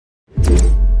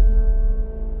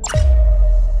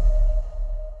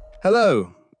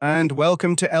Hello, and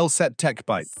welcome to LSET Tech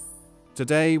Bite.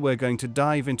 Today, we're going to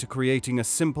dive into creating a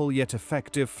simple yet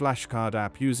effective flashcard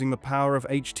app using the power of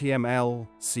HTML,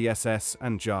 CSS,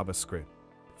 and JavaScript.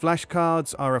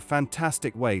 Flashcards are a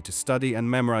fantastic way to study and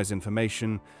memorize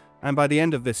information, and by the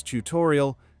end of this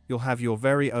tutorial, you'll have your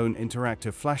very own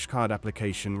interactive flashcard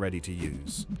application ready to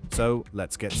use. So,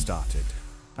 let's get started.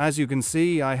 As you can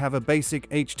see, I have a basic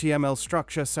HTML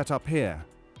structure set up here.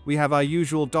 We have our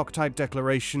usual doctype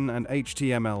declaration and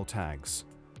HTML tags.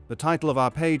 The title of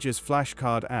our page is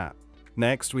Flashcard App.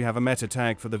 Next, we have a meta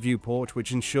tag for the viewport,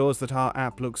 which ensures that our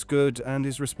app looks good and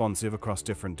is responsive across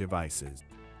different devices.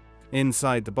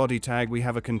 Inside the body tag, we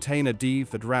have a container div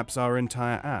that wraps our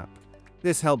entire app.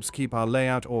 This helps keep our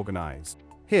layout organized.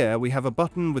 Here, we have a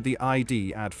button with the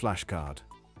ID Add Flashcard.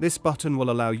 This button will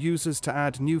allow users to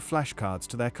add new flashcards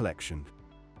to their collection.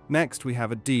 Next, we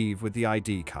have a div with the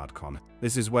ID cardcon.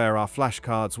 This is where our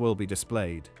flashcards will be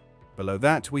displayed. Below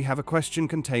that, we have a question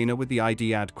container with the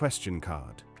ID Add Question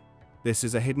card. This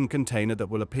is a hidden container that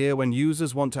will appear when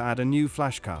users want to add a new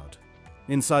flashcard.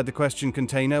 Inside the question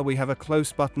container, we have a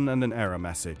close button and an error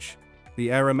message.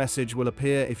 The error message will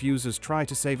appear if users try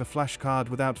to save a flashcard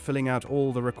without filling out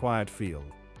all the required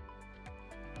fields.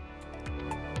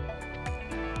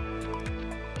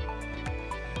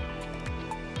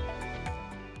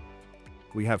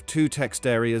 We have two text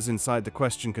areas inside the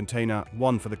question container,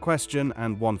 one for the question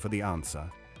and one for the answer.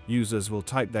 Users will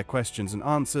type their questions and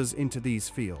answers into these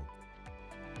fields.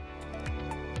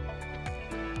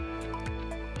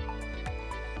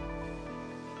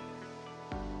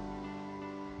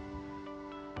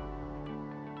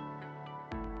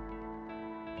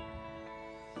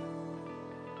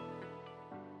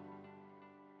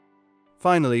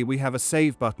 Finally, we have a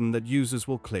save button that users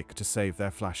will click to save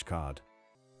their flashcard.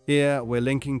 Here, we're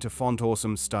linking to Font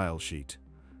Awesome's style sheet.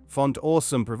 Font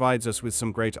Awesome provides us with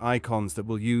some great icons that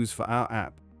we'll use for our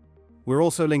app. We're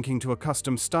also linking to a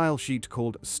custom style sheet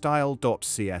called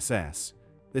style.css.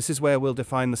 This is where we'll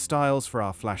define the styles for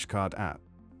our flashcard app.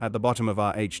 At the bottom of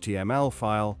our HTML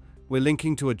file, we're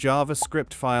linking to a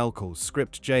JavaScript file called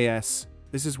script.js.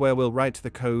 This is where we'll write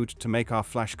the code to make our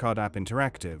flashcard app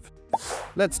interactive.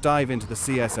 Let's dive into the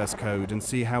CSS code and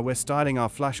see how we're styling our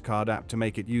flashcard app to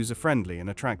make it user-friendly and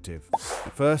attractive.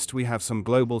 First, we have some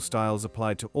global styles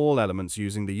applied to all elements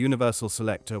using the universal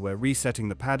selector. We're resetting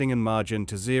the padding and margin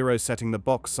to 0, setting the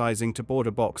box sizing to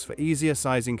border box for easier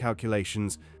sizing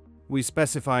calculations. We're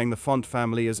specifying the font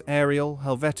family as Arial,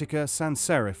 Helvetica, Sans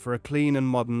Serif for a clean and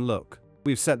modern look.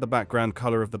 We've set the background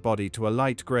color of the body to a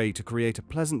light gray to create a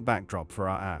pleasant backdrop for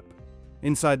our app.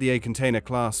 Inside the aContainer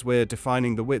class, we're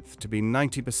defining the width to be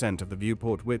 90% of the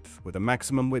viewport width with a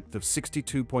maximum width of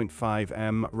 62.5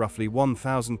 m, roughly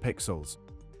 1000 pixels.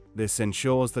 This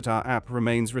ensures that our app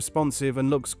remains responsive and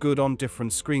looks good on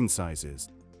different screen sizes.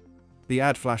 The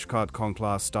Add Flashcard con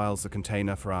class styles the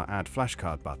container for our Add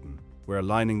Flashcard button. We're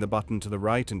aligning the button to the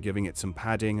right and giving it some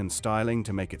padding and styling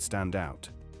to make it stand out.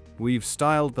 We've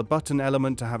styled the button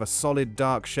element to have a solid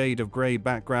dark shade of gray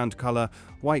background color,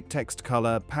 white text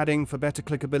color, padding for better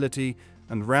clickability,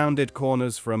 and rounded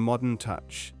corners for a modern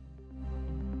touch.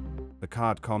 The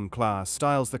cardcon class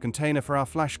styles the container for our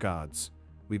flashcards.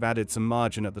 We've added some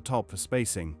margin at the top for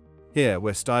spacing. Here,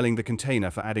 we're styling the container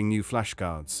for adding new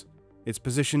flashcards. It's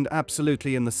positioned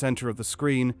absolutely in the center of the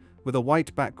screen, with a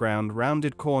white background,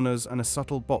 rounded corners, and a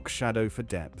subtle box shadow for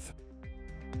depth.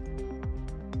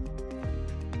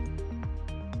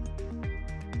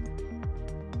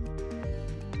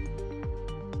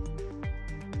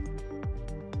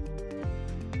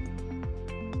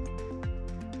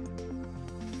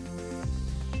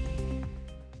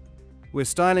 We're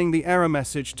styling the error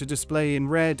message to display in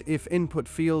red if input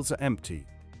fields are empty.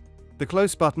 The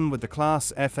close button with the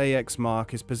class FAX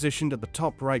mark is positioned at the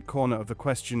top right corner of the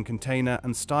question container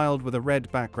and styled with a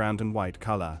red background and white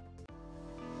color.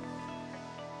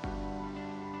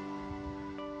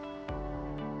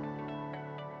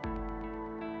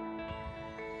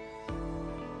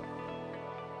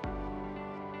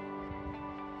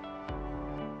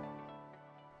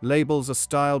 Labels are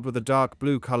styled with a dark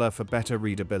blue color for better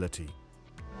readability.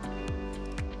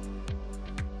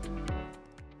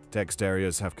 Text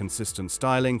areas have consistent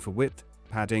styling for width,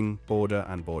 padding, border,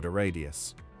 and border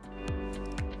radius.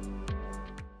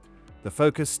 The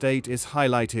focus state is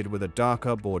highlighted with a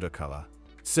darker border color.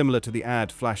 Similar to the Add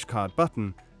Flashcard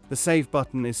button, the Save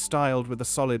button is styled with a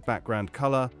solid background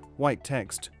color, white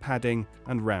text, padding,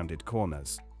 and rounded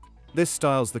corners. This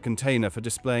styles the container for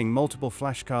displaying multiple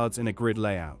flashcards in a grid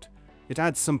layout. It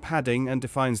adds some padding and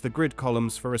defines the grid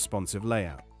columns for responsive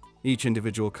layout. Each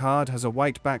individual card has a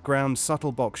white background,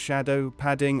 subtle box shadow,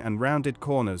 padding, and rounded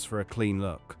corners for a clean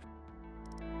look.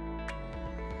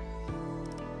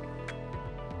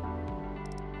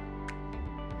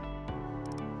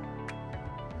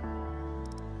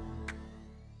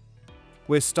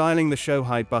 We're styling the show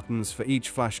hide buttons for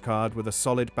each flashcard with a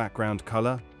solid background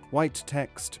color, white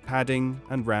text, padding,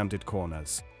 and rounded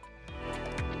corners.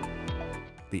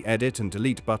 The edit and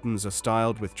delete buttons are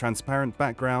styled with transparent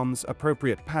backgrounds,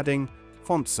 appropriate padding,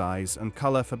 font size, and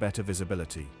color for better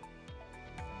visibility.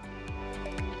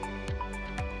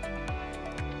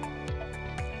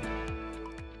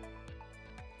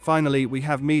 Finally, we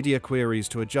have media queries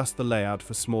to adjust the layout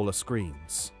for smaller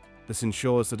screens. This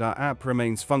ensures that our app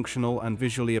remains functional and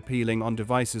visually appealing on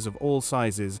devices of all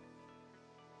sizes.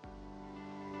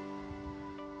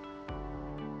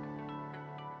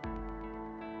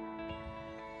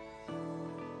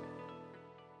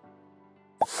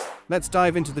 Let's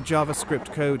dive into the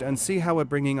JavaScript code and see how we're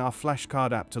bringing our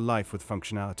Flashcard app to life with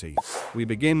functionality. We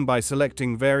begin by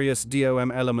selecting various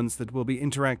DOM elements that we'll be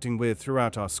interacting with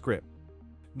throughout our script.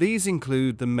 These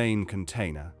include the main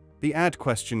container, the add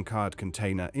question card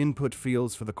container, input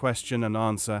fields for the question and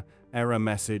answer, error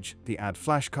message, the add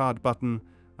flashcard button,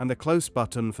 and the close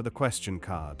button for the question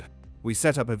card. We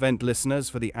set up event listeners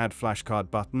for the add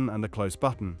flashcard button and the close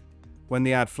button. When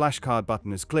the add flashcard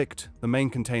button is clicked, the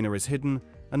main container is hidden,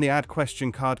 and the add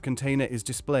question card container is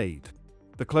displayed.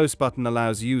 The close button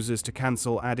allows users to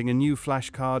cancel adding a new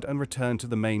flashcard and return to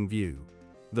the main view.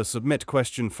 The submit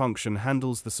question function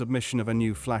handles the submission of a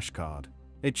new flashcard.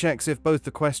 It checks if both the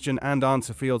question and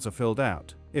answer fields are filled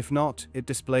out. If not, it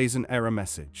displays an error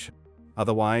message.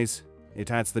 Otherwise, it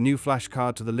adds the new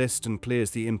flashcard to the list and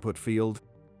clears the input field.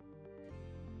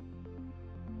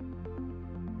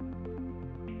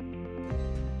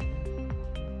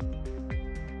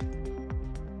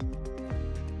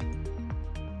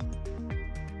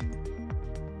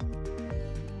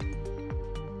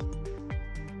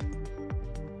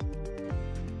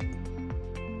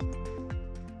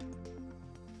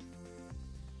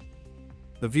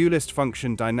 The viewList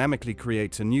function dynamically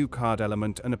creates a new card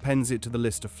element and appends it to the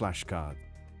list of flashcards.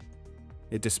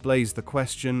 It displays the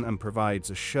question and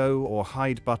provides a show or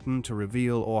hide button to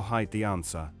reveal or hide the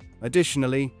answer.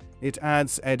 Additionally, it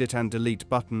adds edit and delete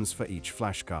buttons for each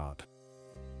flashcard.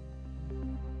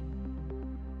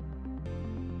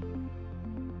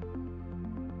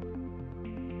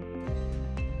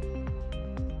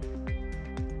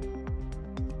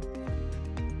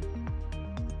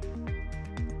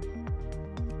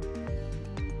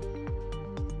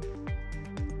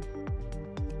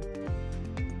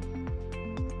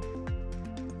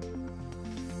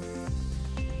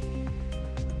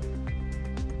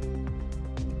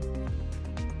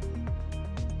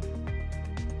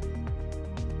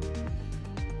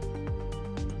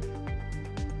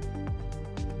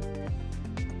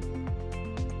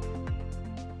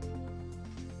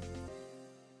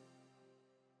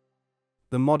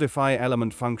 The modify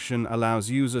element function allows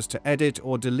users to edit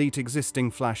or delete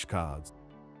existing flashcards.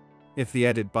 If the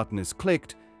edit button is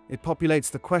clicked, it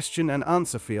populates the question and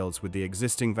answer fields with the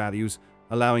existing values,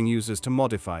 allowing users to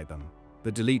modify them.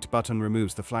 The delete button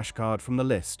removes the flashcard from the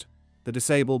list. The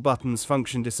disable buttons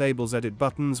function disables edit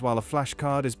buttons while a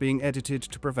flashcard is being edited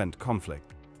to prevent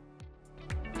conflict.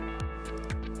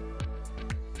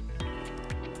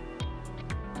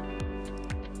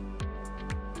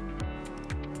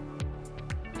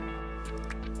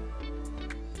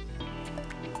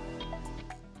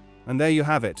 And there you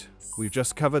have it. We've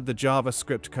just covered the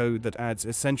JavaScript code that adds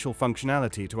essential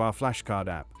functionality to our Flashcard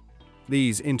app.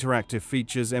 These interactive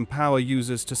features empower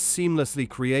users to seamlessly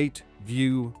create,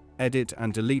 view, edit,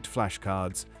 and delete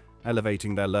flashcards,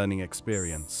 elevating their learning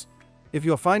experience. If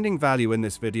you're finding value in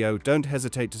this video, don't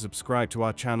hesitate to subscribe to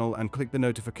our channel and click the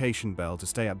notification bell to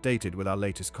stay updated with our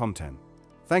latest content.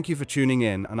 Thank you for tuning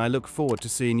in, and I look forward to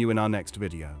seeing you in our next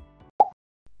video.